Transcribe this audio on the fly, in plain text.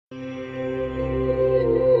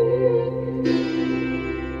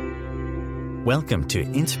Welcome to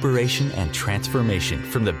Inspiration and Transformation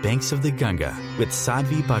from the Banks of the Ganga with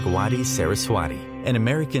Sadhvi Bhagawati Saraswati, an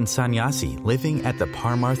American sannyasi living at the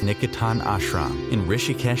Parmarth Niketan ashram in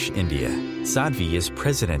Rishikesh, India. Sadhvi is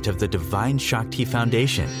president of the Divine Shakti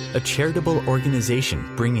Foundation, a charitable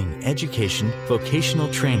organization bringing education, vocational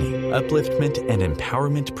training, upliftment, and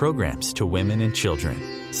empowerment programs to women and children.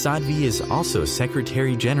 Sadhvi is also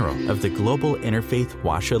Secretary General of the Global Interfaith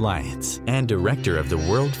Wash Alliance and Director of the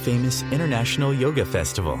world-famous International Yoga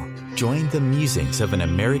Festival. Join the musings of an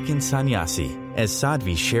American sannyasi as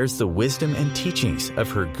Sadhvi shares the wisdom and teachings of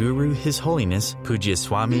her guru, His Holiness Pujya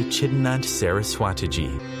Swami Chidanand Saraswati Ji.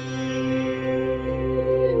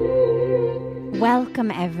 Welcome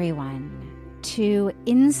everyone to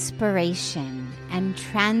Inspiration and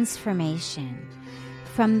Transformation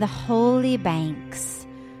from the holy banks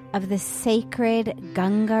of the sacred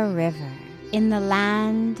Ganga River in the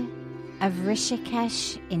land of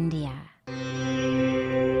Rishikesh, India.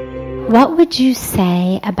 What would you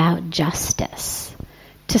say about justice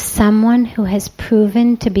to someone who has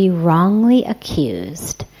proven to be wrongly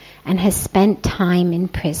accused and has spent time in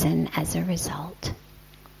prison as a result?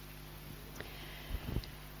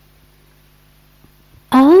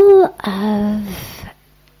 All of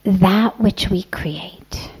that which we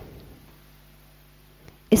create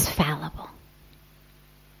is fallible.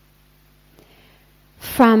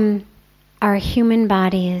 From our human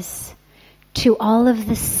bodies to all of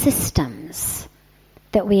the systems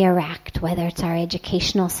that we erect, whether it's our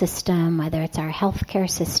educational system, whether it's our healthcare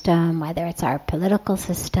system, whether it's our political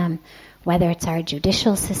system, whether it's our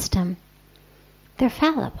judicial system, they're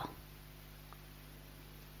fallible.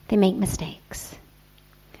 They make mistakes.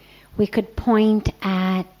 We could point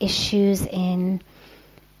at issues in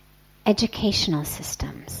educational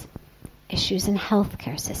systems, issues in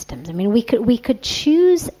healthcare systems. I mean, we could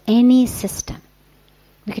choose any system.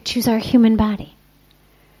 We could choose our human body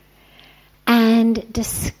and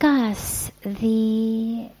discuss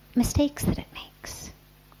the mistakes that it makes.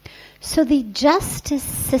 So the justice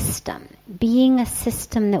system, being a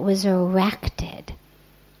system that was erected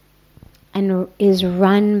and is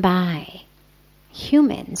run by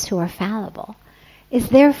humans who are fallible, is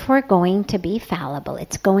therefore going to be fallible.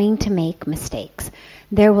 It's going to make mistakes.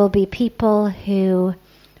 There will be people who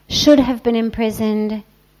should have been imprisoned,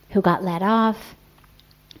 who got let off,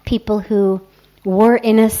 people who were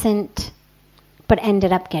innocent but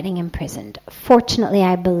ended up getting imprisoned. Fortunately,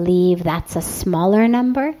 I believe that's a smaller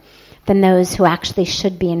number than those who actually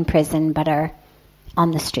should be in prison but are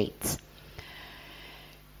on the streets.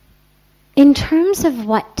 In terms of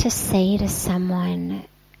what to say to someone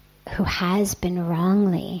who has been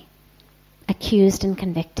wrongly accused and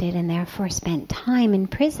convicted and therefore spent time in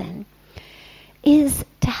prison, is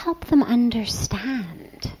to help them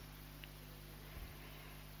understand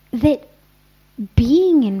that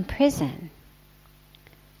being in prison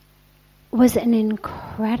was an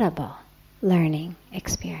incredible learning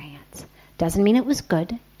experience. Doesn't mean it was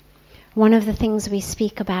good. One of the things we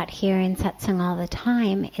speak about here in Satsang all the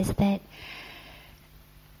time is that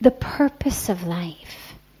the purpose of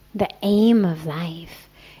life, the aim of life,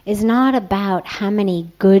 is not about how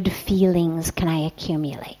many good feelings can I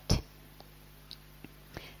accumulate.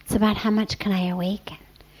 It's about how much can I awaken.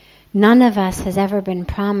 None of us has ever been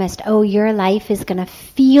promised, oh, your life is going to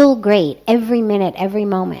feel great every minute, every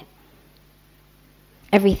moment.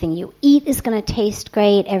 Everything you eat is going to taste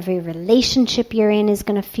great. Every relationship you're in is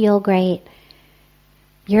going to feel great.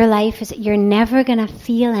 Your life is, you're never going to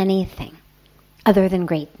feel anything other than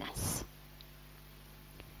greatness.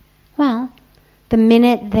 Well, the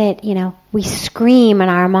minute that, we scream and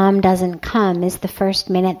our mom doesn't come is the first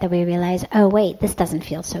minute that we realize, oh wait, this doesn't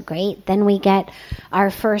feel so great. Then we get our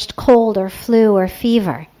first cold or flu or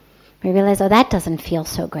fever. We realize, oh, that doesn't feel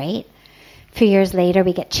so great. A few years later,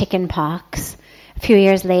 we get chicken pox. A few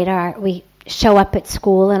years later, we show up at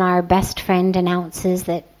school and our best friend announces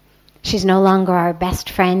that she's no longer our best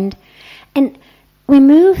friend. And we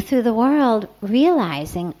move through the world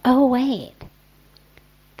realizing, oh wait,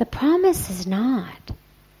 the promise is not,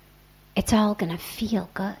 it's all going to feel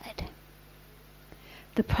good.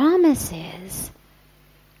 The promise is,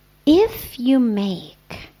 if you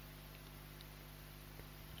make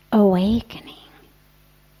awakening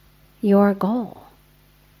your goal,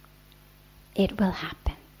 it will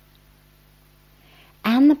happen.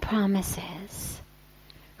 And the promise is,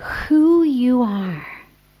 who you are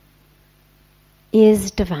is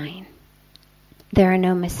divine. There are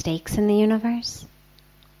no mistakes in the universe.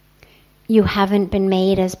 You haven't been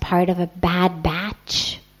made as part of a bad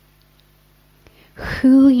batch.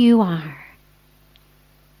 Who you are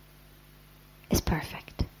is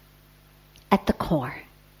perfect at the core,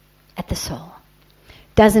 at the soul.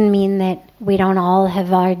 Doesn't mean that we don't all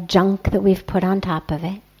have our junk that we've put on top of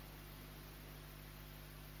it.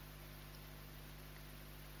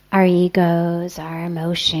 Our egos, our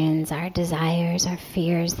emotions, our desires, our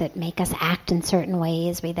fears that make us act in certain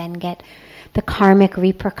ways. We then get the karmic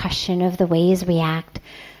repercussion of the ways we act.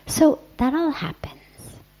 So that all happens.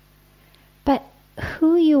 But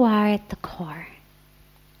who you are at the core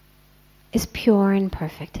is pure and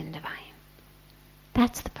perfect and divine.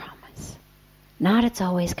 That's the promise. Not it's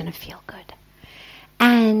always going to feel good.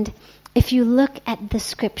 And if you look at the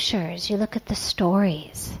scriptures, you look at the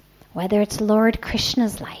stories, whether it's Lord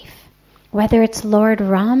Krishna's life, whether it's Lord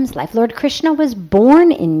Ram's life. Lord Krishna was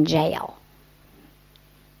born in jail.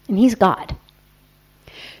 And he's God.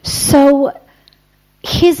 So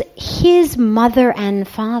his mother and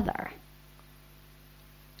father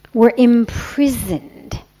were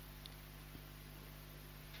imprisoned.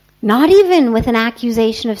 Not even with an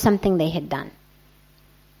accusation of something they had done,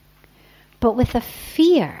 but with a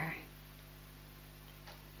fear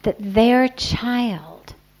that their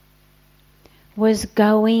child was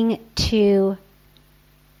going to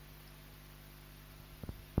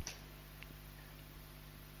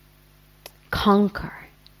conquer,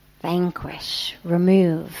 vanquish,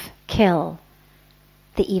 remove, kill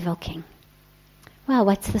the evil king. Well,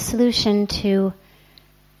 what's the solution to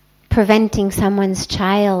preventing someone's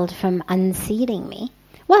child from unseating me?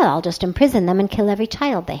 Well, I'll just imprison them and kill every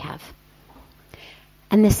child they have.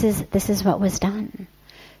 And this is what was done.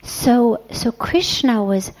 So Krishna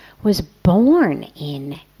was born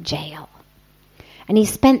in jail. And he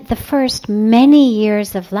spent the first many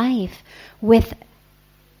years of life with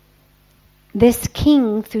this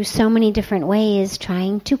king through so many different ways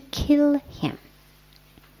trying to kill him.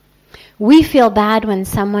 We feel bad when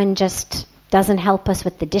someone just doesn't help us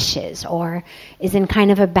with the dishes, or is in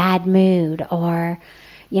kind of a bad mood, or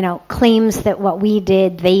claims that what we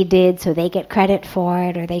did, they did, so they get credit for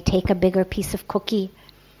it, or they take a bigger piece of cookie.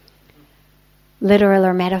 Literal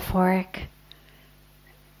or metaphoric.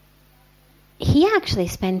 He actually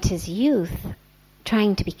spent his youth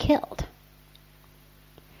trying to be killed.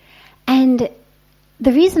 And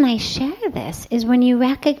the reason I share this is when you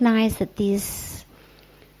recognize that the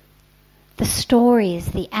stories,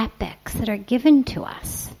 the epics that are given to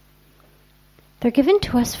us, they're given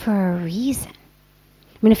to us for a reason.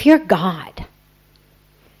 I mean, if you're God,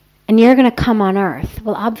 and you're going to come on earth,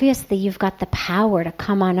 well, obviously you've got the power to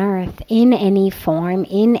come on earth in any form,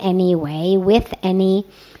 in any way, with any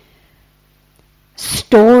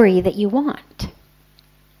story that you want.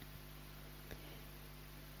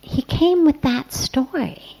 He came with that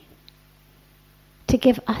story to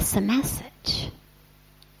give us a message.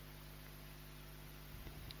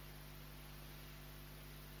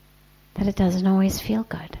 That it doesn't always feel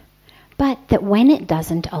good. But that when it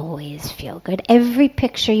doesn't always feel good, every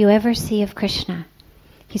picture you ever see of Krishna,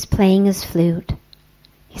 he's playing his flute,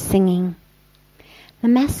 he's singing. The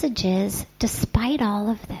message is, despite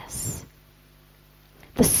all of this,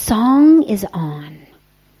 the song is on.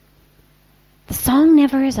 The song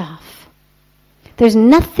never is off. There's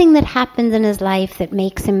nothing that happens in his life that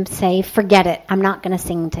makes him say, forget it, I'm not going to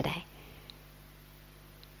sing today.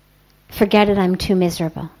 Forget it, I'm too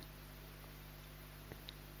miserable.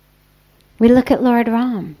 We look at Lord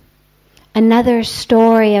Ram, another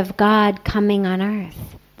story of God coming on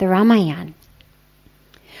earth, the Ramayana.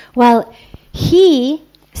 Well, he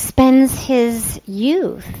spends his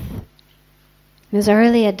youth, his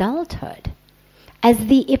early adulthood, as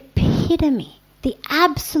the epitome, the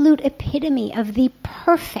absolute epitome of the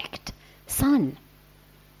perfect son,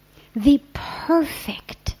 the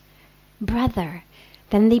perfect brother,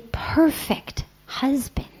 then the perfect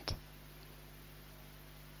husband.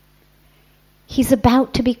 He's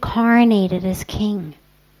about to be coronated as king.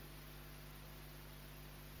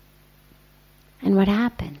 And what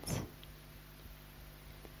happens?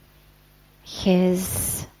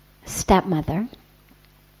 His stepmother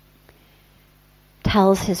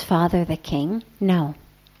tells his father, the king, no,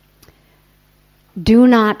 do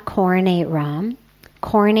not coronate Ram,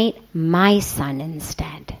 coronate my son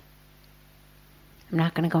instead. I'm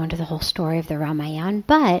not going to go into the whole story of the Ramayana,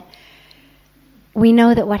 but we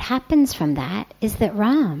know that what happens from that is that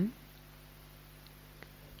Ram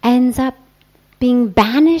ends up being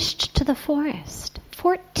banished to the forest.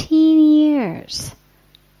 14 years.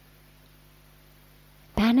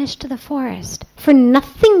 Banished to the forest for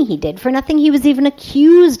nothing he did, for nothing he was even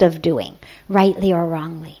accused of doing, rightly or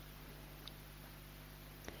wrongly.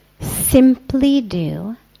 Simply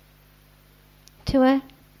due to a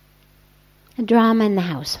drama in the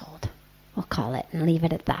household, we'll call it, and leave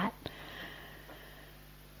it at that.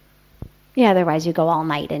 Yeah, otherwise you go all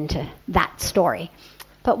night into that story.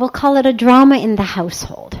 but we'll call it a drama in the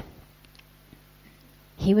household.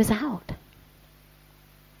 He was out.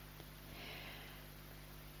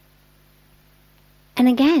 And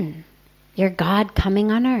again, you're God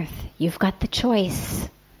coming on earth. You've got the choice.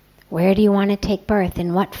 Where do you want to take birth?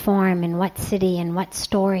 In what form? In what city? In what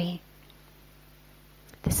story?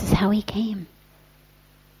 This is how he came.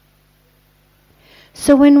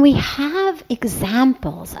 So when we have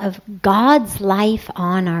examples of God's life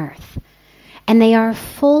on earth, and they are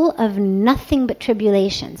full of nothing but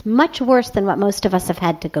tribulations, much worse than what most of us have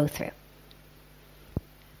had to go through.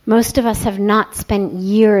 Most of us have not spent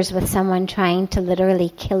years with someone trying to literally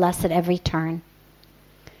kill us at every turn.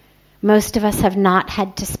 Most of us have not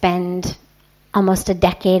had to spend almost a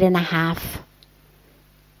decade and a half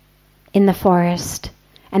in the forest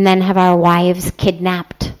and then have our wives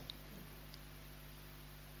kidnapped,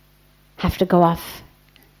 have to go off,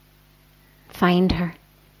 find her,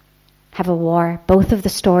 have a war. Both of the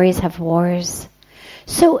stories have wars.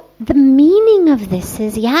 So the meaning of this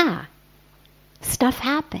is, yeah, stuff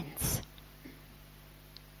happens.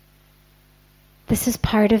 This is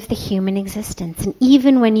part of the human existence. And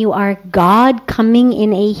even when you are God coming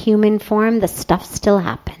in a human form, the stuff still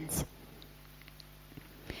happens.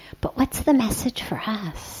 But what's the message for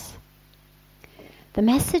us? The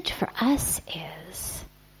message for us is,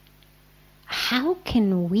 how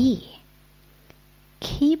can we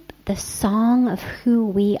keep the song of who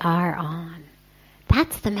we are on?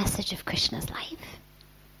 That's the message of Krishna's life.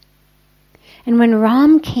 And when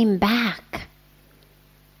Ram came back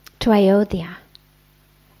to Ayodhya,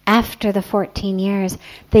 after the 14 years,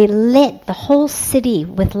 they lit the whole city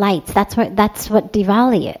with lights. That's what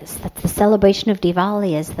Diwali is. That's the celebration of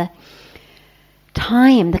Diwali, is the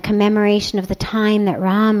time, the commemoration of the time that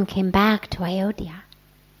Ram came back to Ayodhya.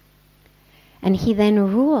 And he then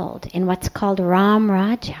ruled in what's called Ram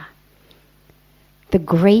Raja, the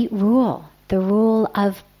great rule, the rule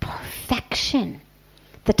of perfection,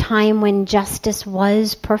 the time when justice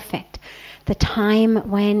was perfect, the time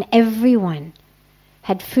when everyone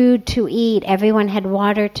had food to eat, everyone had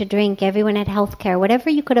water to drink, everyone had health care, whatever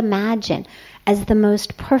you could imagine as the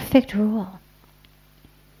most perfect rule.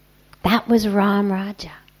 That was Ram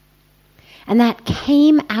Raja. And that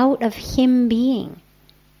came out of him being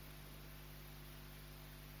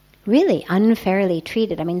really unfairly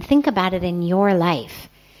treated. I mean, think about it in your life.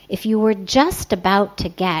 If you were just about to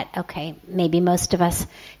get, okay, maybe most of us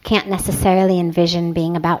can't necessarily envision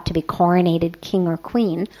being about to be coronated king or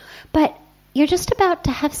queen, but you're just about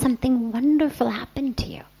to have something wonderful happen to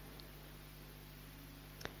you.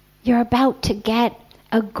 You're about to get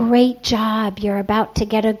a great job. You're about to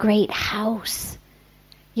get a great house.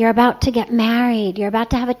 You're about to get married. You're about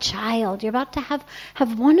to have a child. You're about to have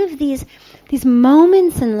one of these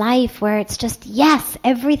moments in life where it's just, yes,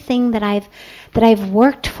 everything that I've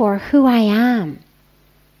worked for, who I am,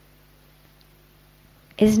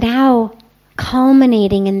 is now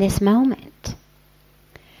culminating in this moment.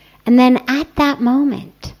 And then at that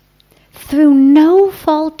moment, through no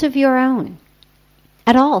fault of your own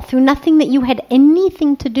at all, through nothing that you had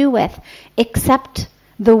anything to do with except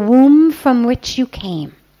the womb from which you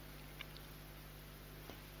came,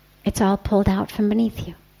 it's all pulled out from beneath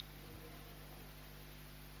you.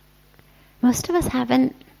 Most of us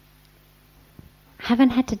haven't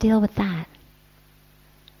had to deal with that.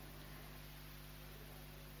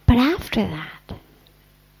 But after that,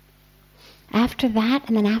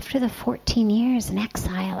 and then after the 14 years in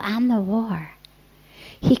exile and the war,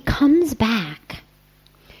 he comes back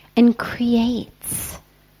and creates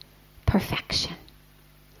perfection.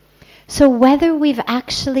 So whether we've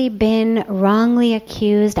actually been wrongly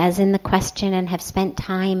accused, as in the question, and have spent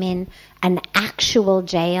time in an actual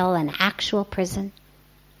jail, an actual prison,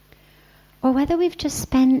 or whether we've just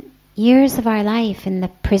spent years of our life in the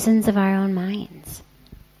prisons of our own minds,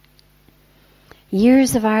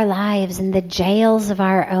 years of our lives in the jails of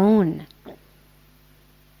our own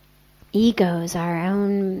egos, our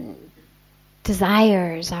own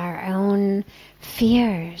desires, our own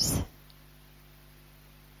fears,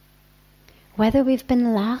 whether we've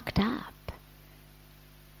been locked up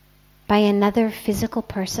by another physical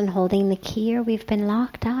person holding the key, or we've been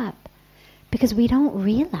locked up because we don't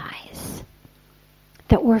realize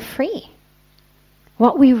that we're free,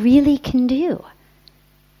 what we really can do.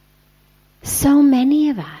 So many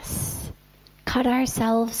of us cut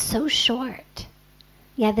ourselves so short.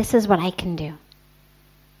 Yeah, this is what I can do.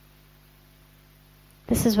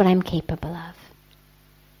 This is what I'm capable of.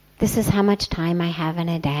 This is how much time I have in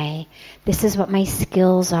a day. This is what my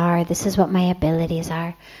skills are. This is what my abilities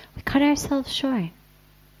are. We cut ourselves short.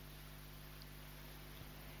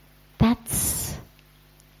 That's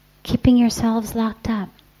keeping yourselves locked up.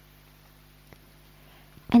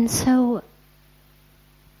 And so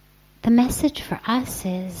the message for us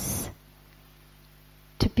is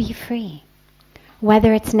to be free.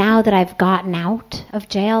 Whether it's now that I've gotten out of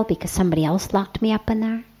jail because somebody else locked me up in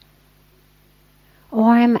there, or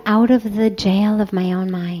I'm out of the jail of my own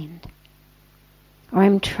mind, or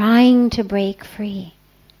I'm trying to break free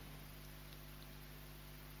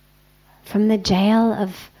from the jail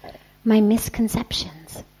of my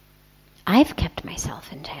misconceptions. I've kept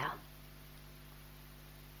myself in jail.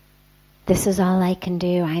 This is all I can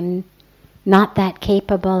do. I'm not that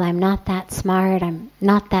capable. I'm not that smart. I'm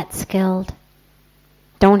not that skilled.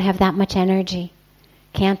 Don't have that much energy.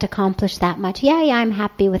 Can't accomplish that much. Yeah, I'm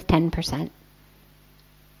happy with 10%.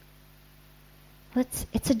 Well,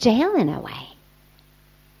 it's a jail in a way.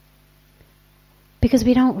 Because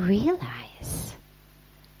we don't realize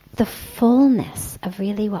the fullness of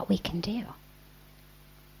really what we can do.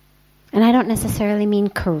 And I don't necessarily mean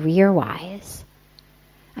career-wise.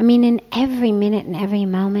 I mean in every minute and every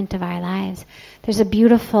moment of our lives. There's a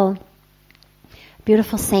beautiful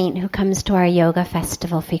saint who comes to our yoga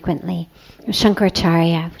festival frequently,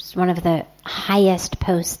 Shankaracharya, who's one of the highest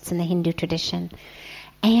posts in the Hindu tradition.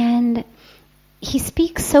 And he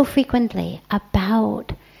speaks so frequently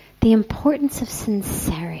about the importance of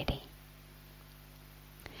sincerity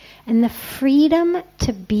and the freedom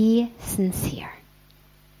to be sincere.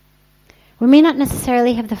 We may not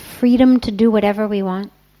necessarily have the freedom to do whatever we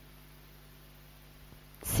want.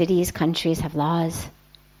 Cities, countries have laws.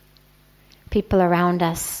 People around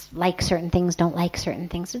us like certain things, don't like certain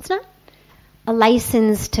things. It's not a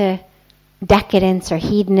license to decadence or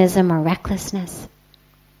hedonism or recklessness.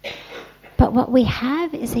 But what we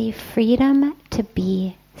have is a freedom to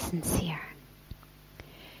be sincere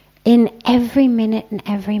in every minute and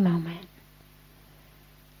every moment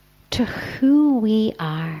to who we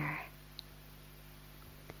are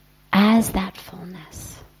as that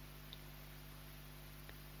fullness.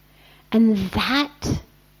 And that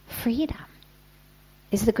freedom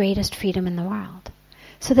is the greatest freedom in the world.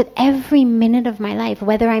 So that every minute of my life,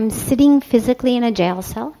 whether I'm sitting physically in a jail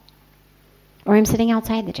cell or I'm sitting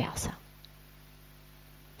outside the jail cell.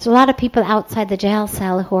 There's a lot of people outside the jail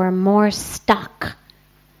cell who are more stuck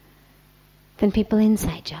than people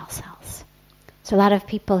inside jail cells. So a lot of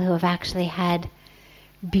people who have actually had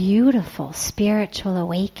beautiful spiritual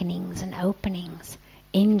awakenings and openings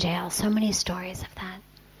in jail. So many stories of that.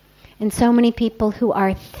 And so many people who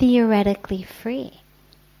are theoretically free,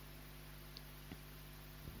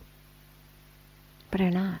 but are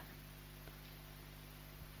not.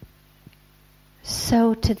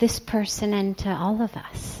 So to this person and to all of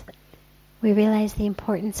us, we realize the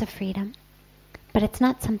importance of freedom, but it's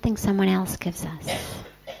not something someone else gives us.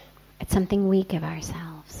 It's something we give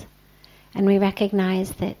ourselves. And we recognize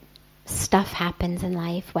that stuff happens in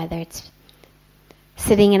life, whether it's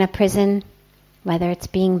sitting in a prison, whether it's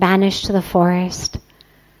being banished to the forest,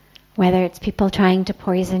 whether it's people trying to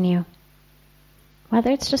poison you, whether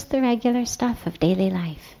it's just the regular stuff of daily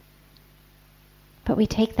life. But we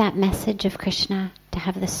take that message of Krishna to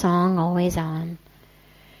have the song always on.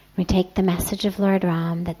 We take the message of Lord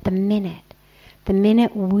Ram that the minute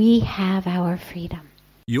we have our freedom.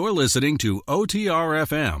 You're listening to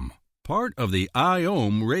OTR-FM, part of the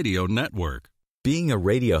IOM radio network. Being a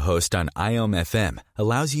radio host on IOM FM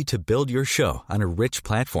allows you to build your show on a rich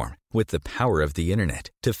platform with the power of the internet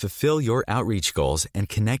to fulfill your outreach goals and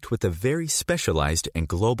connect with a very specialized and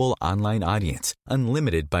global online audience,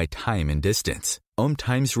 unlimited by time and distance.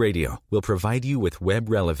 OMTimes Radio will provide you with web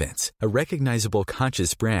relevance, a recognizable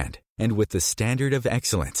conscious brand, and with the standard of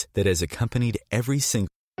excellence that has accompanied every single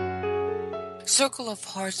Circle of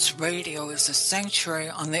Hearts Radio is a sanctuary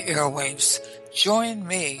on the airwaves. Join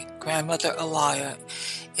me, Grandmother Elia,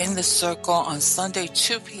 in the circle on Sunday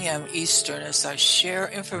 2 p.m. Eastern as I share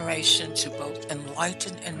information to both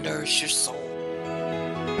enlighten and nourish your soul.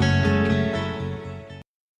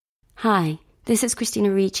 Hi, this is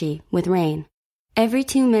Christina Ricci with RAIN. Every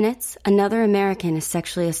 2 minutes, another American is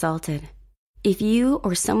sexually assaulted. If you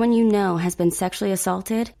or someone you know has been sexually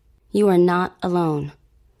assaulted, you are not alone.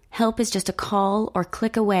 Help is just a call or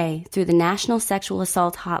click away through the National Sexual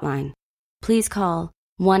Assault Hotline. Please call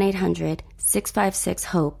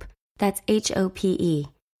 1-800-656-HOPE, that's HOPE,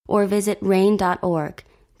 or visit RAIN.org,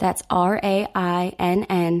 that's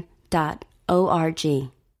RAINN.org.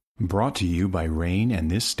 Brought to you by RAIN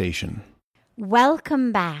and this station.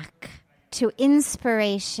 Welcome back to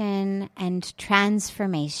Inspiration and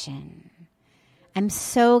Transformation. I'm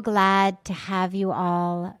so glad to have you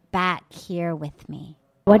all back here with me.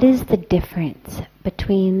 What is the difference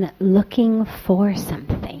between looking for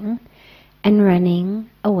something and running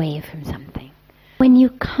away from something. When you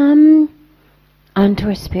come onto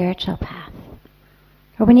a spiritual path,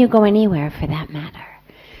 or when you go anywhere for that matter,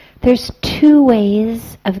 there's two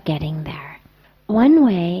ways of getting there. One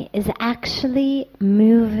way is actually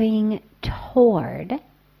moving toward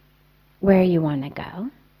where you want to go.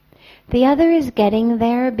 The other is getting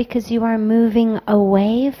there because you are moving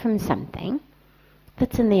away from something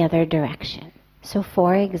that's in the other direction. So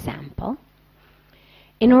for example,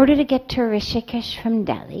 in order to get to Rishikesh from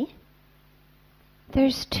Delhi,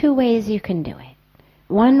 there's two ways you can do it.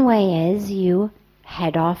 One way is you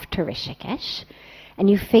head off to Rishikesh and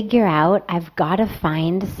you figure out, I've got to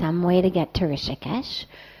find some way to get to Rishikesh,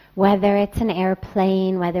 whether it's an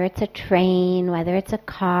airplane, whether it's a train, whether it's a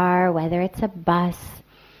car, whether it's a bus.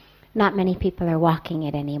 Not many people are walking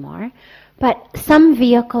it anymore, but some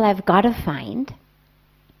vehicle I've got to find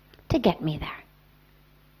to get me there.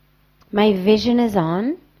 My vision is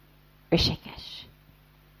on Rishikesh.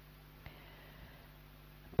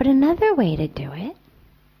 But another way to do it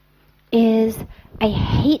is, I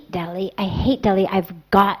hate Delhi, I've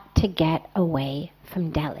got to get away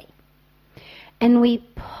from Delhi. And we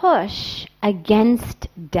push against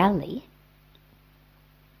Delhi,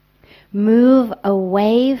 move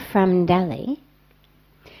away from Delhi,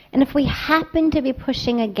 and if we happen to be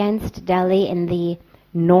pushing against Delhi in the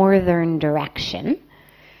northern direction,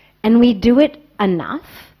 and we do it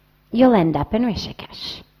enough, you'll end up in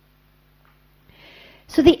Rishikesh.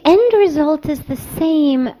 So the end result is the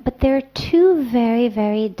same, but there are two very,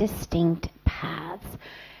 very distinct paths.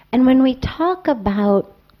 And when we talk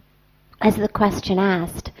about, as the question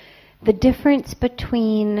asked, the difference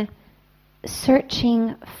between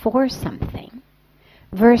searching for something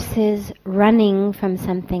versus running from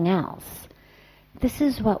something else, this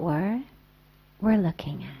is what we're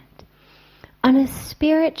looking at. On a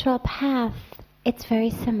spiritual path, it's very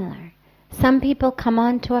similar. Some people come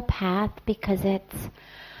onto a path because it's,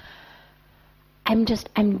 I'm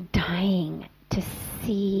dying to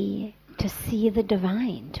see the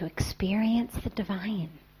divine, to experience the divine.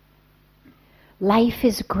 Life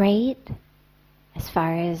is great as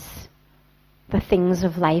far as the things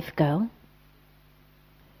of life go,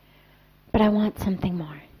 but I want something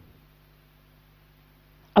more.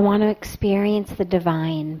 I want to experience the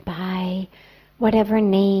divine by whatever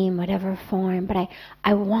name, whatever form, but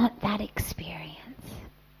I want that experience.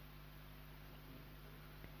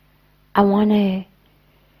 I want to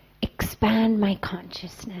expand my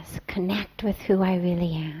consciousness, connect with who I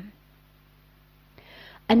really am.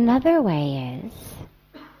 Another way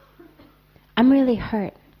is, I'm really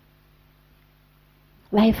hurt.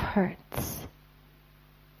 Life hurts.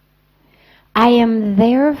 I am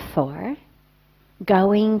therefore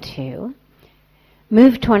going to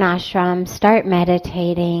move to an ashram, start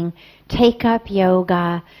meditating, take up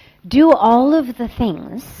yoga, do all of the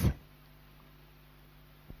things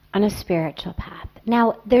on a spiritual path.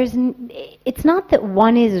 Now, it's not that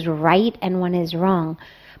one is right and one is wrong,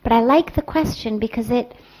 but I like the question because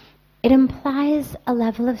it implies a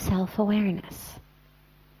level of self-awareness.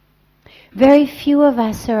 Very few of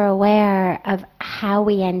us are aware of how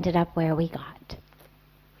we ended up where we got.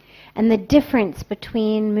 And the difference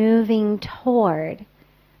between moving toward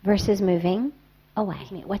versus moving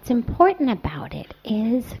away. What's important about it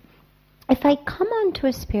is, if I come onto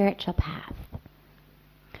a spiritual path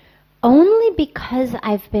only because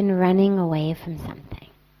I've been running away from something,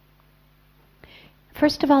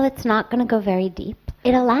 first of all, it's not going to go very deep.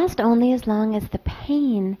 It'll last only as long as the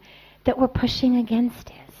pain that we're pushing against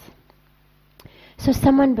is. So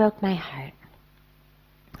someone broke my heart.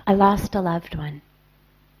 I lost a loved one.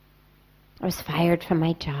 I was fired from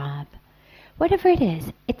my job. Whatever it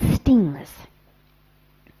is, it stings.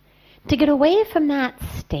 To get away from that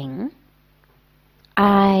sting,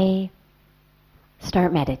 I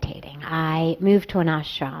start meditating. I move to an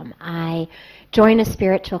ashram. I join a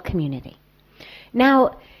spiritual community.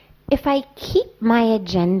 Now, if I keep my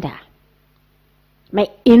agenda, my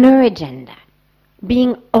inner agenda,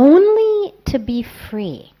 being only to be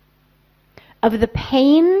free of the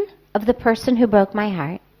pain of the person who broke my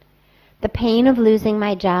heart, the pain of losing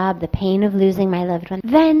my job, the pain of losing my loved one,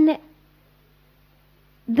 then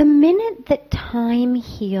the minute that time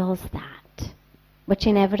heals that, which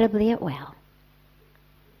inevitably it will,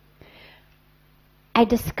 I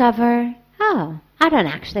discover, oh, I don't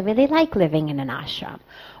actually really like living in an ashram.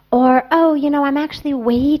 Or, oh, I'm actually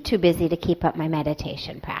way too busy to keep up my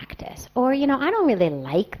meditation practice. Or, I don't really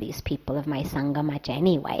like these people of my Sangha much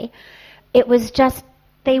anyway. It was just,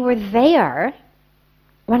 they were there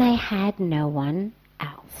when I had no one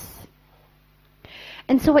else.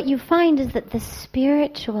 And so what you find is that the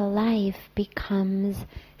spiritual life becomes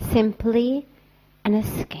simply an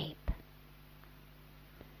escape.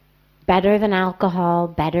 Better than alcohol,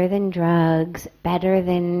 better than drugs, better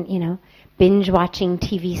than, binge watching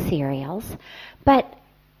TV serials. But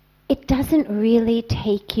it doesn't really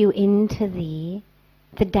take you into the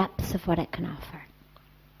depths of what it can offer.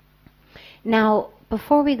 Now,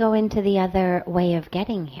 before we go into the other way of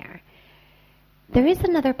getting here, there is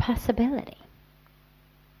another possibility.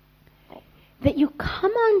 That you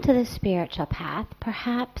come onto the spiritual path,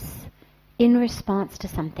 perhaps in response to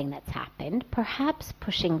something that's happened, perhaps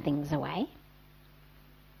pushing things away.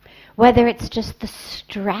 Whether it's just the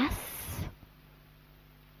stress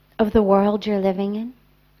of the world you're living in,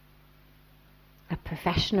 a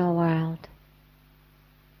professional world,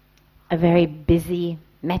 a very busy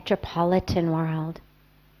metropolitan world.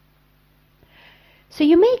 So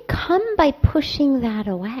you may come by pushing that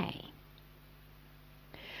away.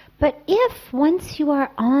 But if once you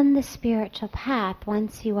are on the spiritual path,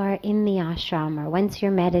 once you are in the ashram, or once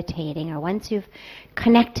you're meditating, or once you've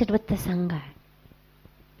connected with the Sangha,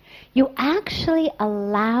 you actually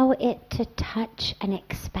allow it to touch and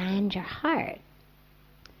expand your heart,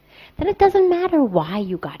 then it doesn't matter why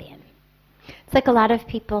you got in. It's like a lot of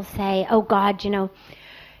people say, oh God,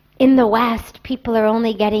 in the West, people are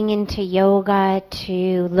only getting into yoga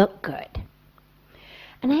to look good.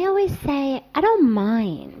 And I always say, I don't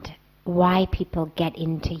mind why people get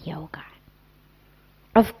into yoga.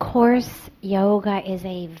 Of course, yoga is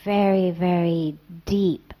a very, very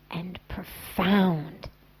deep and profound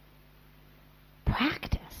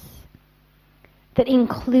practice that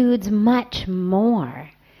includes much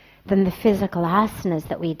more than the physical asanas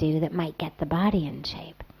that we do that might get the body in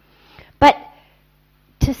shape. But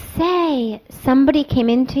to say somebody came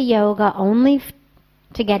into yoga only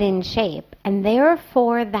to get in shape, and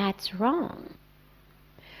therefore that's wrong,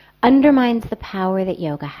 undermines the power that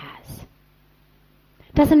yoga has.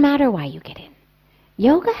 Doesn't matter why you get in.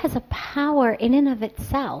 Yoga has a power in and of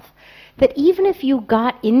itself that even if you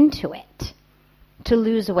got into it to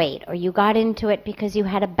lose weight, or you got into it because you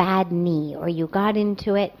had a bad knee, or you got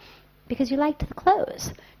into it because you liked the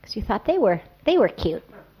clothes, because you thought they were cute,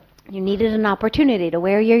 you needed an opportunity to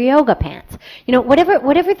wear your yoga pants.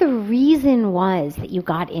 Whatever the reason was that you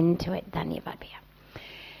got into it, Dhanyavadbhya.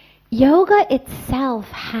 Yoga itself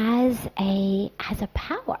has a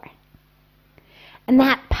power. And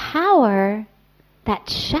that power, that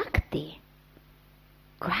Shakti,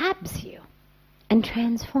 grabs you and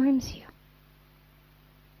transforms you.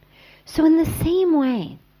 So in the same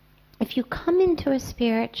way, if you come into a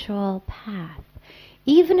spiritual path,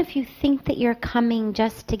 even if you think that you're coming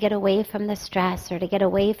just to get away from the stress, or to get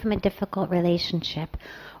away from a difficult relationship,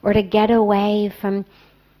 or to get away from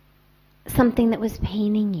something that was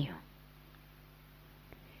paining you,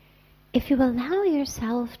 if you allow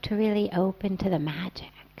yourself to really open to the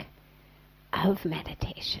magic of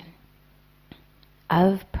meditation,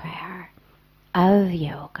 of prayer, of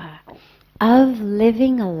yoga, of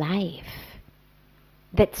living a life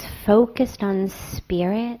that's focused on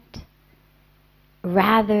spirit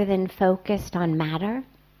rather than focused on matter,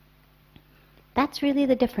 that's really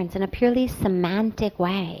the difference in a purely semantic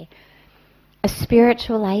way. A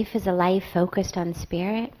spiritual life is a life focused on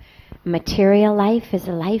spirit. A material life is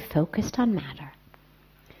a life focused on matter.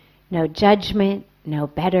 No judgment, no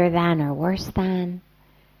better than or worse than.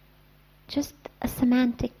 Just a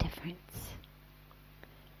semantic difference.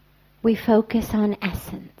 We focus on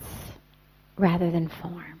essence rather than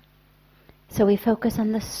form. So we focus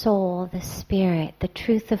on the soul, the spirit, the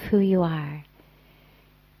truth of who you are,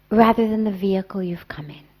 rather than the vehicle you've come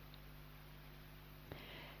in.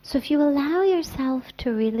 So if you allow yourself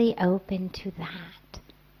to really open to that,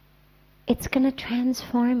 it's going to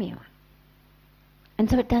transform you. And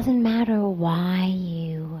so it doesn't matter why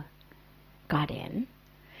you got in,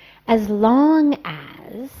 as long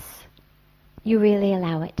as you really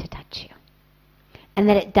allow it to touch you. And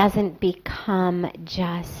that it doesn't become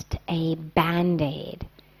just a Band-Aid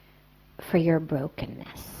for your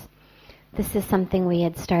brokenness. This is something we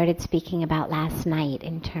had started speaking about last night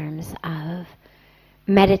in terms of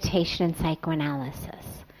meditation and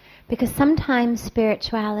psychoanalysis. Because sometimes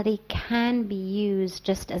spirituality can be used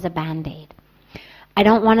just as a Band-Aid. I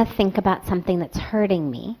don't want to think about something that's hurting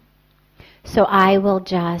me, so I will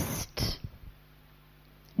just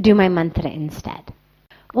do my mantra instead.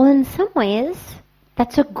 Well, in some ways,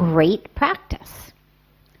 that's a great practice.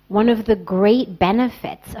 One of the great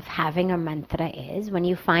benefits of having a mantra is when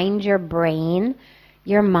you find your brain,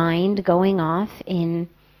 your mind going off in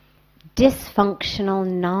dysfunctional,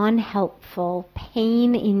 non-helpful,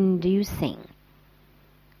 pain-inducing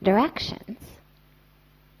directions,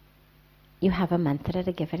 you have a mantra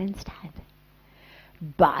to give it instead.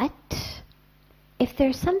 But if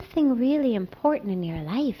there's something really important in your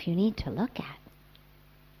life you need to look at,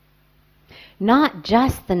 not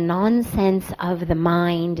just the nonsense of the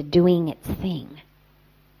mind doing its thing,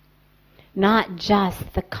 not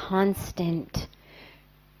just the constant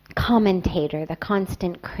commentator, the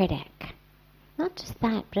constant critic, not just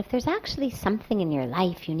that, but if there's actually something in your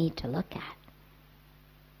life you need to look at,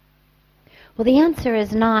 well, the answer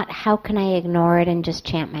is not, how can I ignore it and just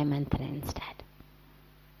chant my mantra instead?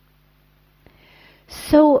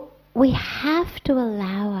 So we have to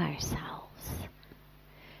allow ourselves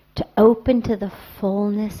to open to the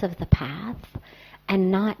fullness of the path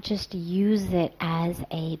and not just use it as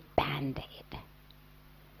a band-aid.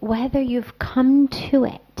 Whether you've come to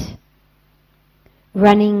it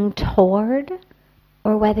running toward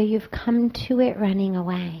or whether you've come to it running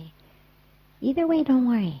away, either way, don't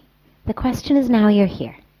worry. The question is, now you're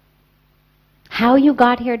here. How you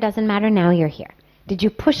got here doesn't matter, now you're here. Did you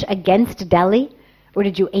push against Delhi or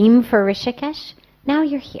did you aim for Rishikesh? Now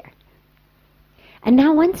you're here. And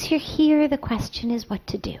now once you're here, the question is what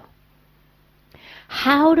to do.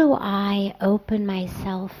 How do I open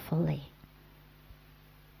myself fully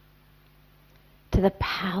to the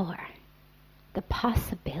power, the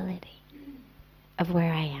possibility of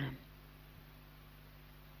where I am?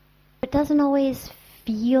 It doesn't always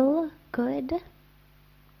feel good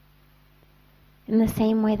in the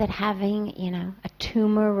same way that having, a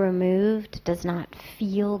tumor removed does not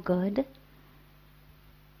feel good.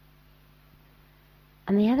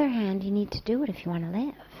 On the other hand, you need to do it if you want to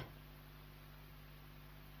live.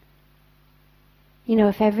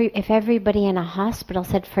 If everybody in a hospital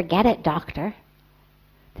said, forget it, doctor,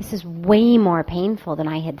 this is way more painful than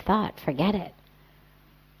I had thought, forget it.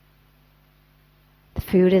 The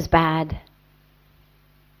food is bad.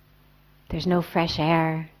 There's no fresh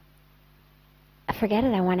air. Forget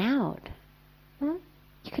it, I want out.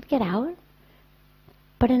 You could get out,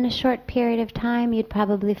 but in a short period of time, you'd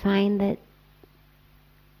probably find that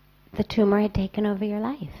the tumor had taken over your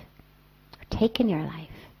life, or taken your life.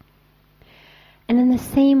 And in the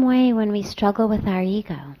same way, when we struggle with our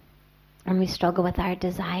ego, when we struggle with our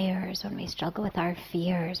desires, when we struggle with our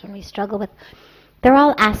fears, when we struggle with... They're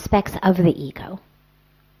all aspects of the ego.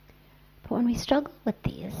 But when we struggle with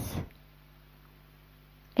these,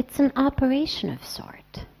 it's an operation of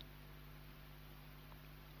sort.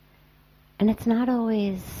 And it's not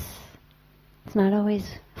always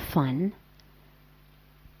fun.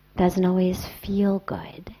 Doesn't always feel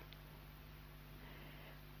good.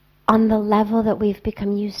 On the level that we've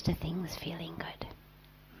become used to things feeling good.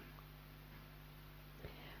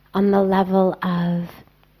 On the level of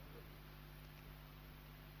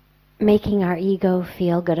making our ego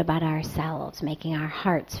feel good about ourselves, making our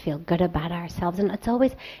hearts feel good about ourselves. And it's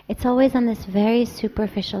always on this very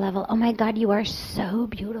superficial level. Oh my God, you are so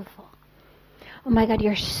beautiful. Oh my God,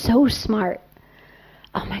 you're so smart.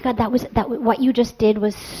 Oh my God, what you just did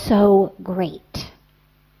was so great.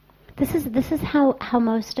 This is how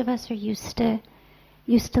most of us are used to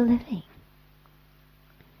living.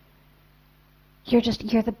 You're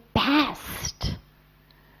the best.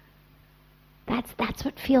 That's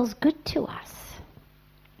what feels good to us.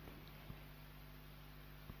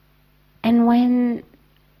 And when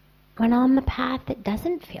on the path it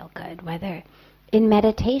doesn't feel good, whether in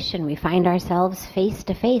meditation we find ourselves face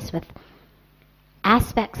to face with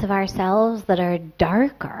aspects of ourselves that are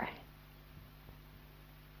darker,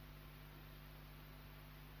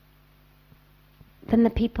 than the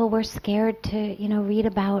people we're scared to, read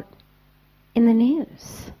about in the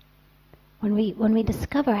news. When we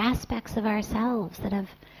discover aspects of ourselves that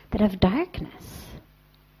have darkness,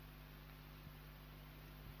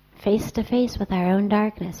 face to face with our own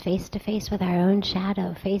darkness, face to face with our own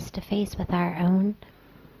shadow, face to face with our own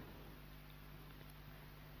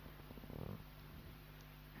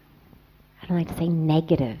I don't like to say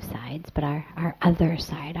negative sides, but our other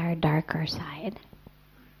side, our darker side.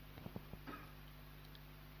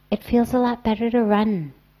 It feels a lot better to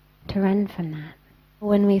run from that.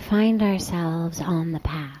 When we find ourselves on the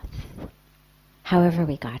path, however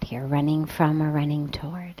we got here, running from or running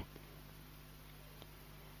toward,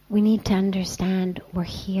 we need to understand we're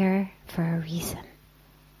here for a reason.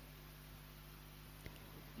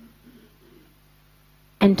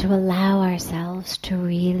 And to allow ourselves to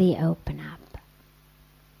really open up.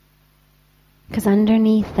 Because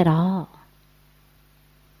underneath it all,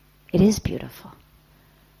 it is beautiful.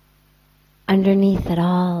 Underneath it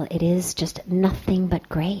all, it is just nothing but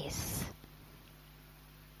grace.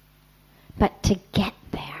 But to get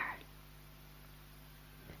there,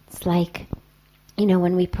 it's like,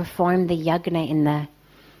 when we perform the yajna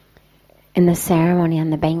in the ceremony on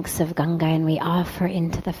the banks of Ganga and we offer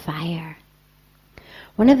into the fire.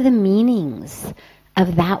 One of the meanings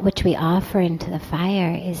of that which we offer into the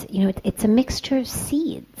fire is, it's a mixture of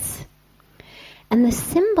seeds. And the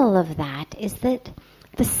symbol of that is that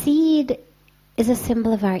the seed is a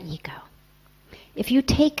symbol of our ego. If you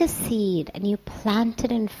take a seed and you plant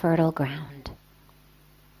it in fertile ground,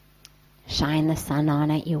 shine the sun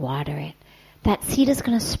on it, you water it, that seed is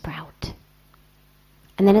going to sprout.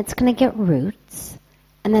 And then it's going to get roots.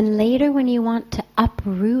 And then later when you want to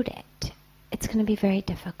uproot it, it's going to be very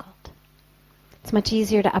difficult. It's much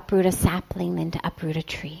easier to uproot a sapling than to uproot a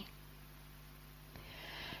tree.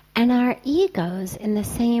 And our egos, in the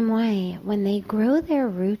same way, when they grow their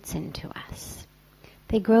roots into us,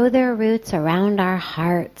 they grow their roots around our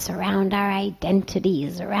hearts, around our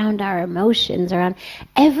identities, around our emotions, around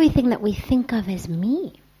everything that we think of as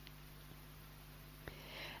me.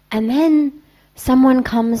 And then someone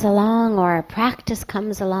comes along, or a practice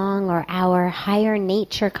comes along, or our higher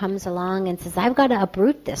nature comes along and says, I've got to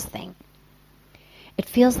uproot this thing. It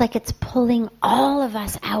feels like it's pulling all of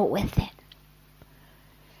us out with it.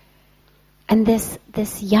 And this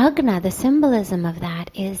yagna, the symbolism of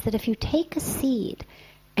that is that if you take a seed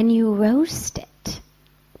and you roast it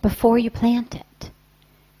before you plant it,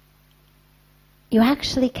 you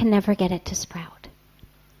actually can never get it to sprout.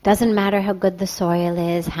 Doesn't matter how good the soil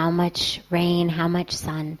is, how much rain, how much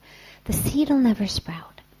sun, the seed will never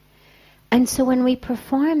sprout. And so when we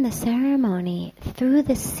perform the ceremony, through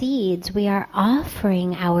the seeds, we are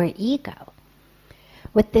offering our ego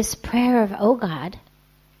with this prayer of, oh God,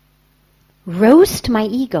 roast my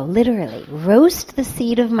ego, literally, roast the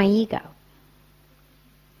seed of my ego.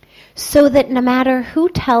 So that no matter who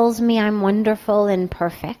tells me I'm wonderful and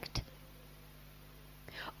perfect,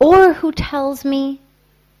 or who tells me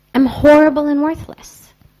I'm horrible and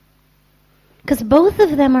worthless, because both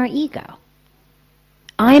of them are ego.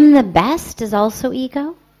 I'm the best is also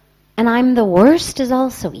ego, and I'm the worst is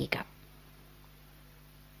also ego.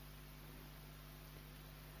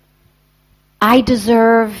 I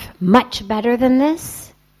deserve much better than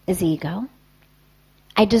this is ego.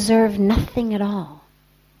 I deserve nothing at all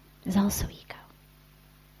is also ego.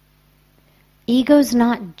 Ego's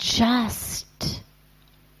not just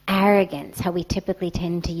arrogance, how we typically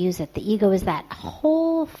tend to use it. The ego is that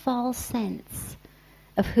whole false sense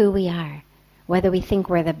of who we are, whether we think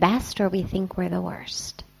we're the best or we think we're the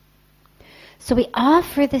worst. So we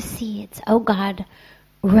offer the seeds. Oh God,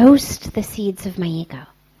 roast the seeds of my ego.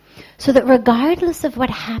 So that regardless of what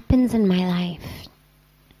happens in my life,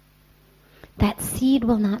 that seed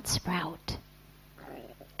will not sprout.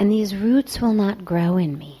 And these roots will not grow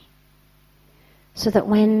in me. So that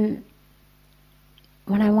when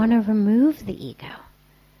I want to remove the ego,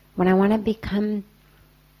 when I want to become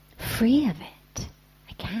free of it,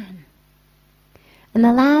 I can. And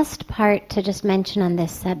the last part to just mention on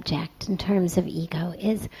this subject in terms of ego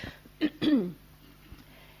is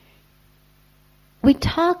we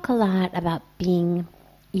talk a lot about being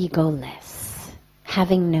egoless,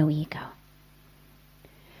 having no ego.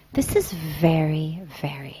 This is very,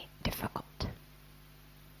 very difficult.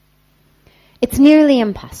 It's nearly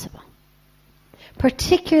impossible,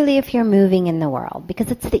 particularly if you're moving in the world,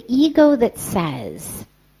 because it's the ego that says,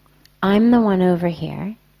 I'm the one over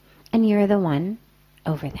here, and you're the one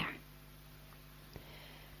over there.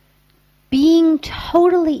 Being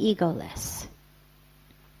totally egoless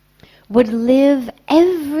would live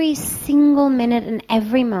every single minute and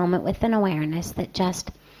every moment with an awareness that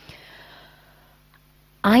just,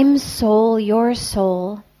 I'm soul, you're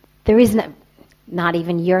soul. There is not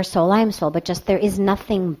even your soul, I'm soul, but just there is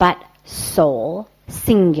nothing but soul,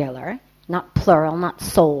 singular, not plural, not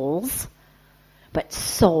souls, but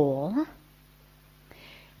soul.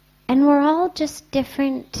 And we're all just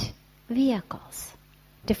different vehicles,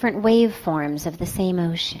 different waveforms of the same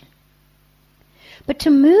ocean. But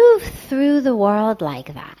to move through the world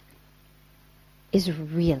like that is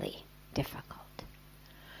really difficult.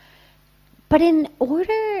 But in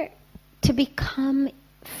order to become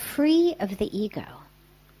free of the ego,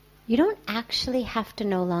 you don't actually have to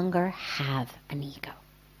no longer have an ego.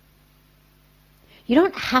 You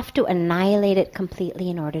don't have to annihilate it completely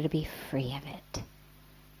in order to be free of it.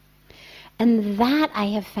 And that I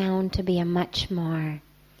have found to be a much more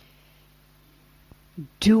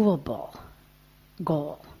doable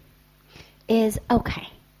goal. Is, okay,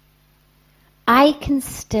 I can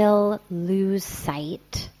still lose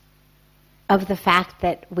sight of the fact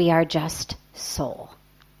that we are just soul.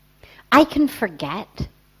 I can forget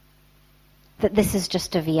that this is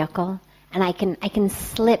just a vehicle, and I can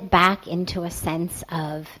slip back into a sense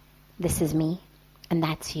of this is me and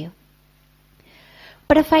that's you.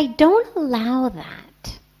 But if I don't allow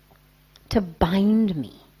that to bind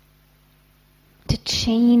me, to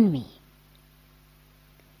chain me,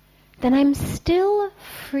 then I'm still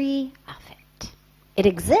free of it. It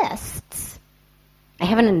exists. I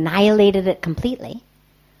haven't annihilated it completely.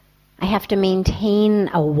 I have to maintain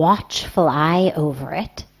a watchful eye over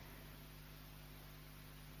it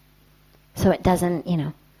so it doesn't,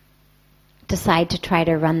 decide to try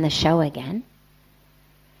to run the show again.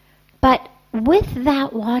 But with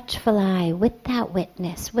that watchful eye, with that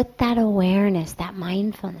witness, with that awareness, that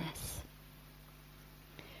mindfulness,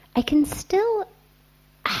 I can still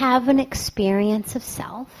have an experience of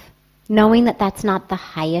self, knowing that that's not the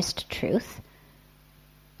highest truth,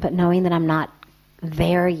 but knowing that I'm not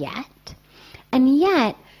there yet, and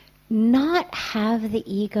yet not have the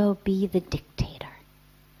ego be the dictator.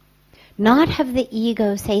 Not have the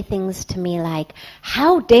ego say things to me like,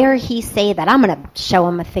 how dare he say that? I'm going to show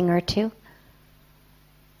him a thing or two.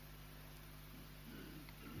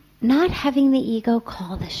 Not having the ego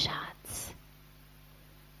call the shots.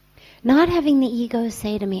 Not having the ego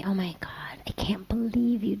say to me, oh my God, I can't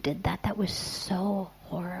believe you did that. That was so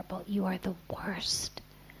horrible. You are the worst.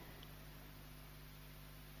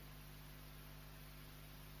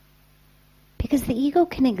 Because the ego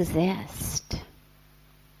can exist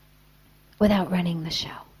without running the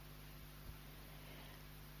show.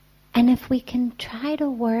 And if we can try to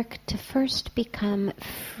work to first become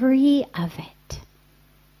free of it,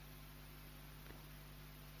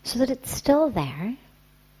 so that it's still there,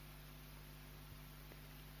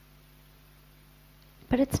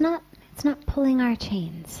 but it's not pulling our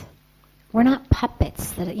chains. We're not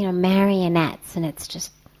puppets that, marionettes, and it's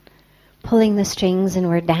just pulling the strings and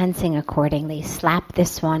we're dancing accordingly. Slap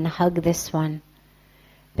this one, hug this one,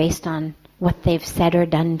 based on what they've said or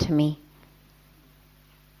done to me.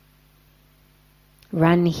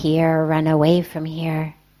 Run here, run away from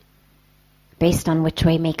here, based on which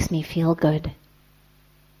way makes me feel good.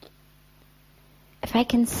 If I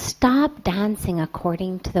can stop dancing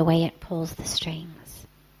according to the way it pulls the strings,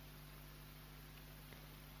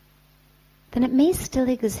 then it may still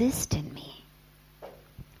exist in me,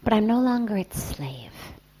 but I'm no longer its slave.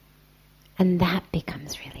 And that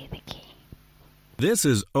becomes really the key. This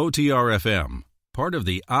is OTR-FM, part of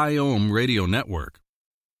the IOM radio network.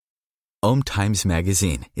 OMTimes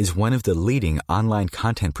Magazine is one of the leading online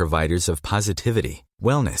content providers of positivity,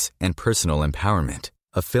 wellness, and personal empowerment.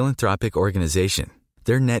 A philanthropic organization.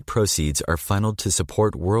 Their net proceeds are funneled to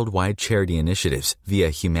support worldwide charity initiatives via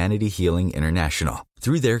Humanity Healing International.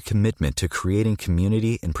 Through their commitment to creating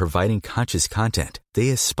community and providing conscious content, they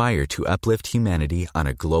aspire to uplift humanity on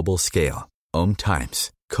a global scale.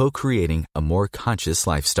 OMTimes, co-creating a more conscious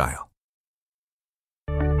lifestyle.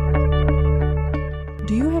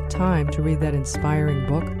 Do you have time to read that inspiring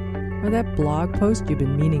book or that blog post you've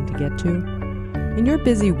been meaning to get to? In your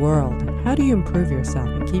busy world, how do you improve yourself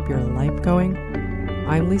and keep your life going?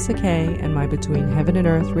 I'm Lisa Kay, and my Between Heaven and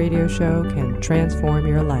Earth radio show can transform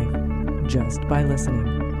your life just by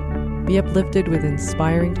listening. Be uplifted with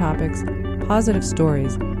inspiring topics, positive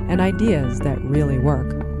stories, and ideas that really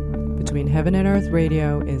work. Between Heaven and Earth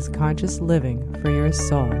radio is conscious living for your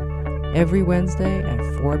soul, every Wednesday at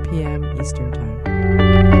 4 p.m. Eastern Time.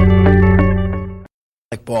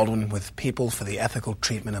 Like Baldwin with People for the Ethical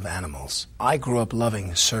Treatment of Animals. I grew up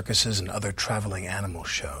loving circuses and other traveling animal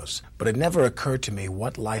shows, but it never occurred to me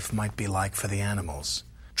what life might be like for the animals.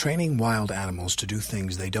 Training wild animals to do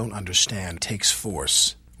things they don't understand takes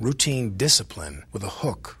force. Routine discipline with a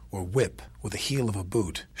hook or whip with the heel of a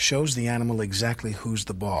boot shows the animal exactly who's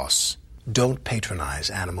the boss. Don't patronize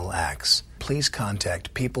animal acts. Please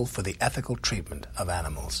contact People for the Ethical Treatment of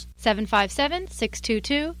Animals.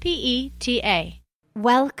 757-622-PETA.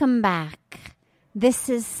 Welcome back. This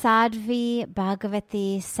is Sadhvi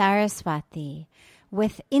Bhagawati Saraswati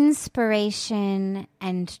with inspiration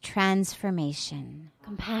and transformation.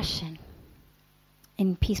 Compassion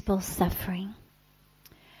in people's suffering.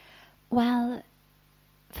 Well,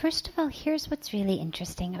 first of all, here's what's really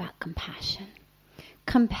interesting about compassion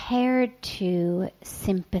compared to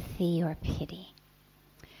sympathy or pity.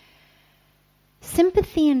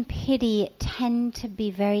 Sympathy and pity tend to be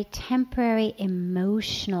very temporary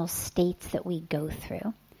emotional states that we go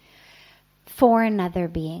through for another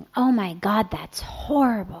being. Oh my God, that's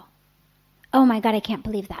horrible. Oh my God, I can't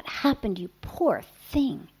believe that happened, you poor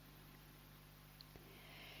thing.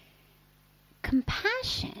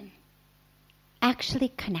 Compassion actually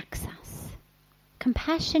connects us.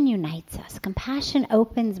 Compassion unites us. Compassion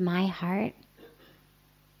opens my heart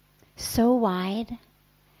so wide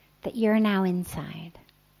that you're now inside.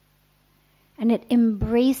 And it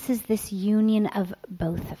embraces this union of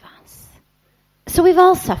both of us. So we've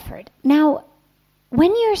all suffered. Now,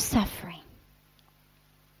 when you're suffering,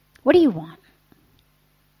 what do you want?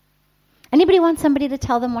 Anybody want somebody to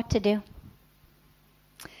tell them what to do?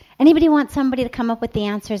 Anybody want somebody to come up with the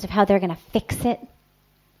answers of how they're going to fix it?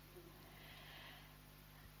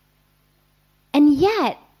 And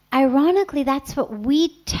yet, ironically, that's what we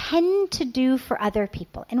tend to do for other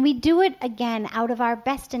people. And we do it, again, out of our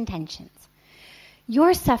best intentions.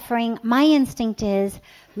 You're suffering. My instinct is,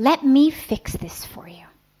 let me fix this for you.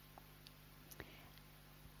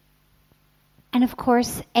 And of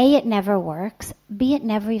course, A, it never works. B, it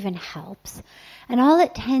never even helps. And all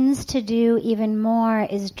it tends to do even more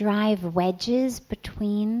is drive wedges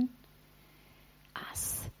between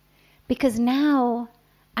us. Because now,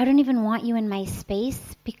 I don't even want you in my space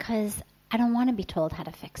because I don't want to be told how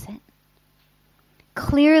to fix it.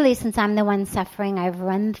 Clearly, since I'm the one suffering, I've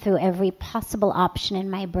run through every possible option in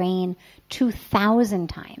my brain 2,000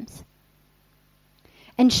 times.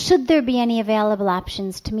 And should there be any available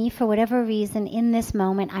options to me, for whatever reason, in this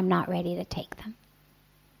moment, I'm not ready to take them.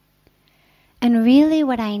 And really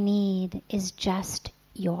what I need is just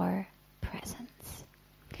your presence.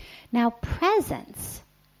 Now, presence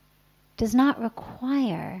does not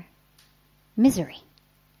require misery.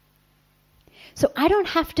 So I don't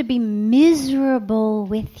have to be miserable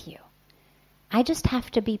with you. I just have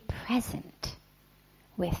to be present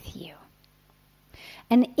with you.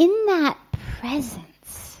 And in that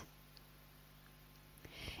presence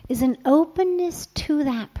is an openness to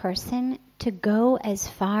that person to go as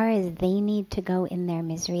far as they need to go in their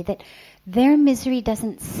misery, that their misery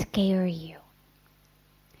doesn't scare you.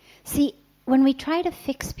 See, when we try to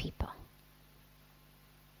fix people,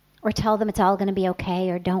 or tell them it's all going to be okay,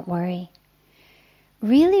 or don't worry,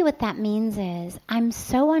 really what that means is, I'm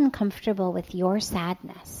so uncomfortable with your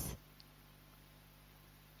sadness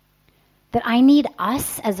that I need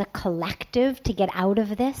us as a collective to get out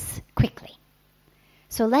of this quickly.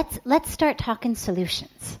 So let's start talking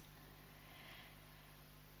solutions.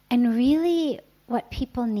 And really what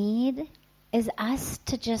people need is us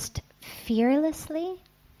to just fearlessly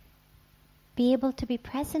be able to be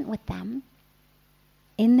present with them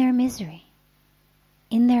in their misery,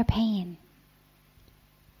 in their pain.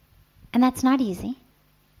 And that's not easy,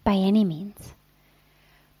 by any means.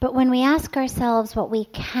 But when we ask ourselves what we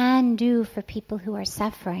can do for people who are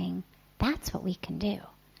suffering, that's what we can do.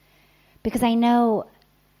 Because I know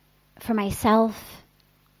for myself,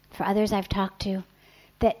 for others I've talked to,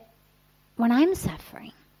 that when I'm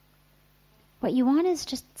suffering, what you want is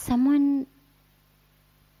just someone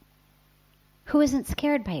who isn't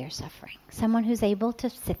scared by your suffering. Someone who's able to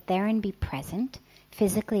sit there and be present,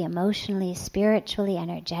 physically, emotionally, spiritually,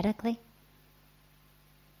 energetically.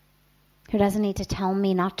 Who doesn't need to tell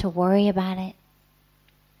me not to worry about it.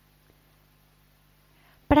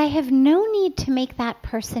 But I have no need to make that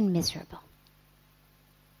person miserable.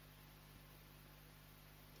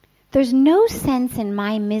 There's no sense in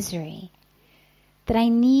my misery that I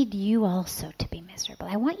need you also to be miserable.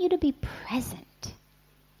 I want you to be present.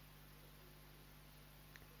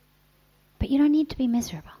 But you don't need to be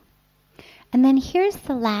miserable. And then here's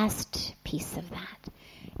the last piece of that,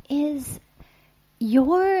 is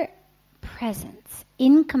your presence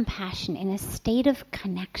in compassion, in a state of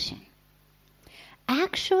connection,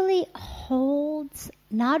 actually holds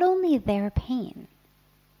not only their pain,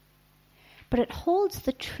 but it holds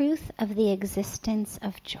the truth of the existence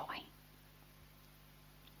of joy.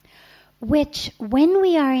 Which, when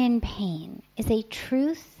we are in pain, is a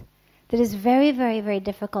truth that is very, very, very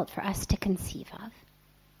difficult for us to conceive of.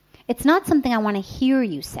 It's not something I want to hear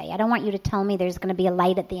you say. I don't want you to tell me there's going to be a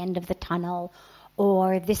light at the end of the tunnel,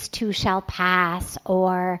 or this too shall pass,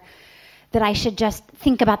 or that I should just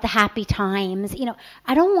think about the happy times.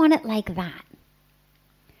 I don't want it like that.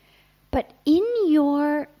 But in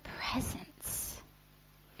your presence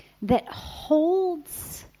that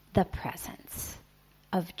holds the presence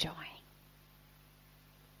of joy,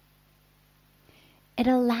 it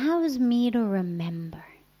allows me to remember,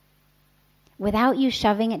 without you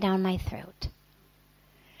shoving it down my throat,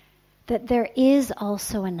 that there is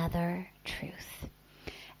also another truth.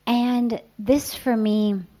 And this, for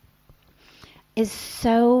me, is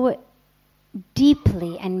so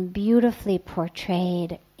deeply and beautifully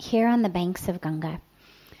portrayed here on the banks of Ganga.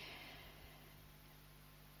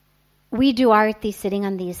 We do arati sitting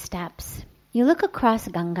on these steps. You look across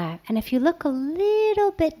Ganga, and if you look a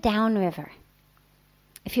little bit downriver,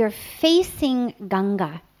 if you're facing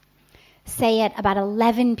Ganga, say at about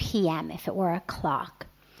 11 p.m., if it were a clock,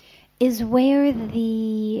 is where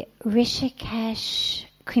the Rishikesh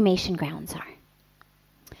cremation grounds are.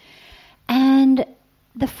 And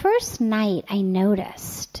the first night I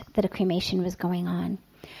noticed that a cremation was going on,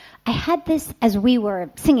 I had this, as we were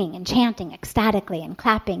singing and chanting ecstatically and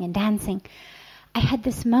clapping and dancing, I had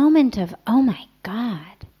this moment of, oh my God.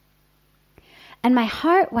 And my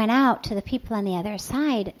heart went out to the people on the other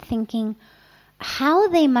side thinking how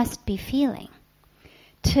they must be feeling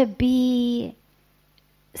to be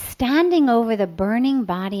standing over the burning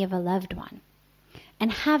body of a loved one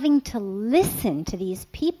and having to listen to these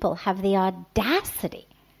people have the audacity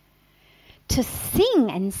to sing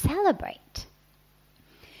and celebrate.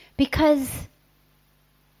 Because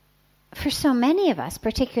for so many of us,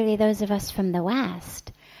 particularly those of us from the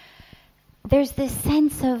West, there's this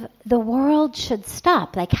sense of the world should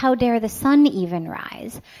stop, like how dare the sun even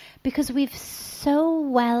rise, because we've so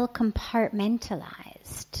well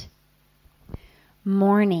compartmentalized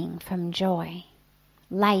mourning from joy,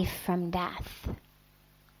 life from death.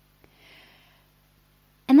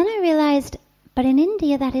 And then I realized, but in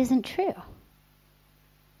India that isn't true.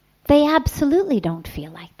 They absolutely don't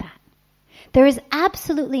feel like that. There is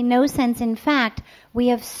absolutely no sense. In fact, we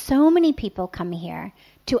have so many people come here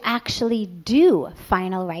to actually do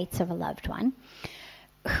final rites of a loved one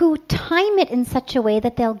who time it in such a way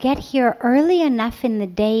that they'll get here early enough in the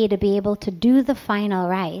day to be able to do the final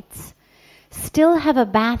rites, still have a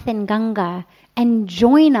bath in Ganga, and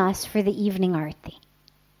join us for the evening arti.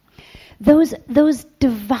 Those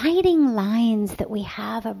dividing lines that we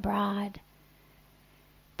have abroad,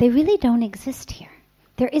 they really don't exist here.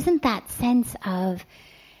 There isn't that sense of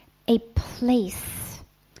a place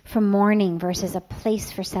for mourning versus a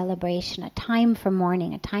place for celebration, a time for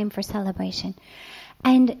mourning, a time for celebration.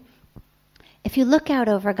 And if you look out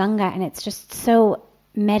over Ganga, and it's just so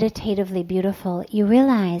meditatively beautiful, you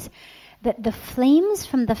realize that the flames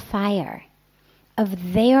from the fire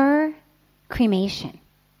of their cremation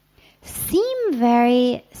seem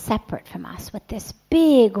very separate from us, with this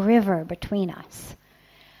big river between us.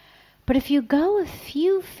 But if you go a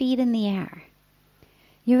few feet in the air,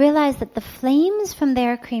 you realize that the flames from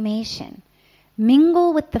their cremation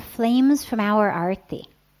mingle with the flames from our arti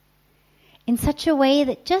in such a way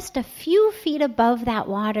that just a few feet above that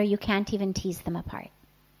water, you can't even tease them apart.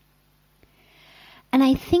 And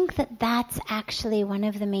I think that that's actually one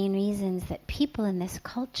of the main reasons that people in this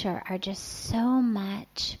culture are just so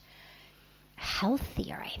much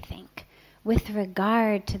healthier, I think, with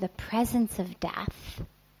regard to the presence of death,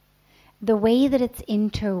 the way that it's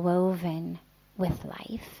interwoven with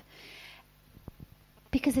life,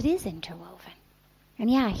 because it is interwoven. And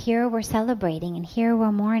yeah, here we're celebrating and here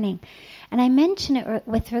we're mourning. And I mention it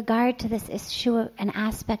with regard to this issue of an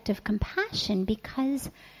aspect of compassion, because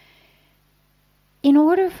in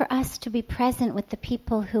order for us to be present with the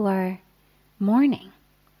people who are mourning,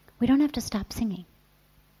 we don't have to stop singing.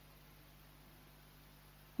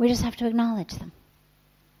 We just have to acknowledge them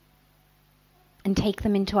and take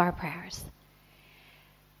them into our prayers.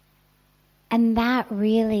 And that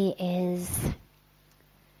really is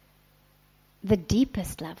the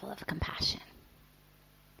deepest level of compassion.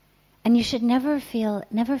 And you should never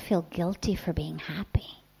feel guilty for being happy.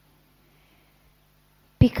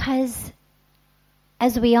 Because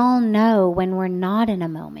as we all know, when we're not in a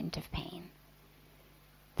moment of pain,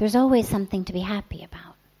 there's always something to be happy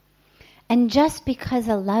about. And just because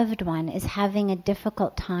a loved one is having a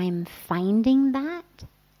difficult time finding that,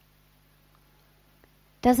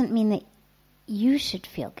 doesn't mean that you should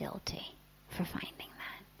feel guilty for finding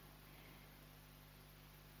that.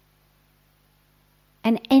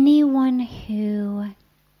 And anyone who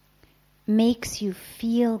makes you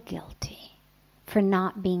feel guilty for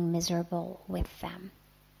not being miserable with them,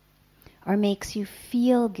 or makes you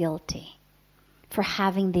feel guilty for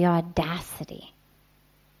having the audacity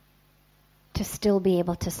to still be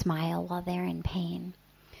able to smile while they're in pain,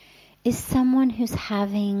 is someone who's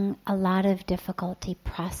having a lot of difficulty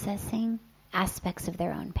processing aspects of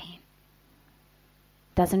their own pain.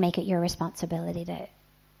 Doesn't make it your responsibility to,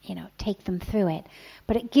 take them through it,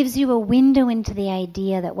 but it gives you a window into the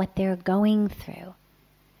idea that what they're going through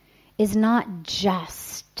is not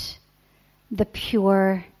just the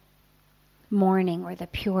pure mourning or the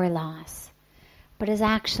pure loss, but is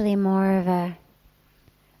actually more of a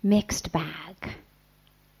mixed bag.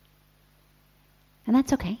 And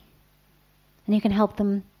that's okay. And you can help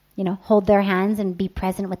them, hold their hands and be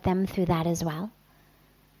present with them through that as well.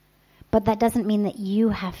 But that doesn't mean that you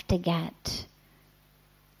have to get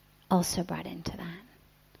also brought into that.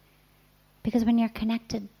 Because when you're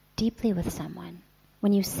connected deeply with someone,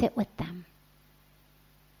 when you sit with them,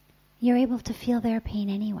 you're able to feel their pain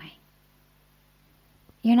anyway.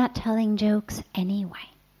 You're not telling jokes anyway.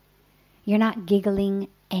 You're not giggling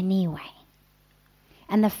anyway.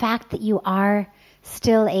 And the fact that you are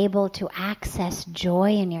still able to access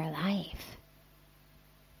joy in your life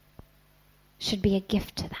should be a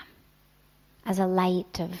gift to them as a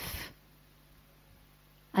light of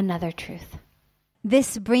another truth.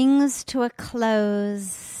 This brings to a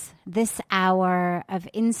close this hour of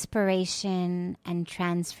inspiration and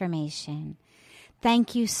transformation.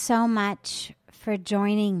 Thank you so much for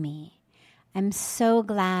joining me. I'm so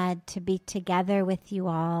glad to be together with you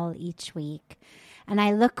all each week, and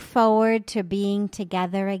I look forward to being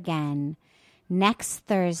together again next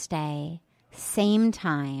Thursday, same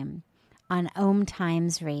time, on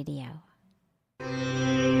OMTimes Radio.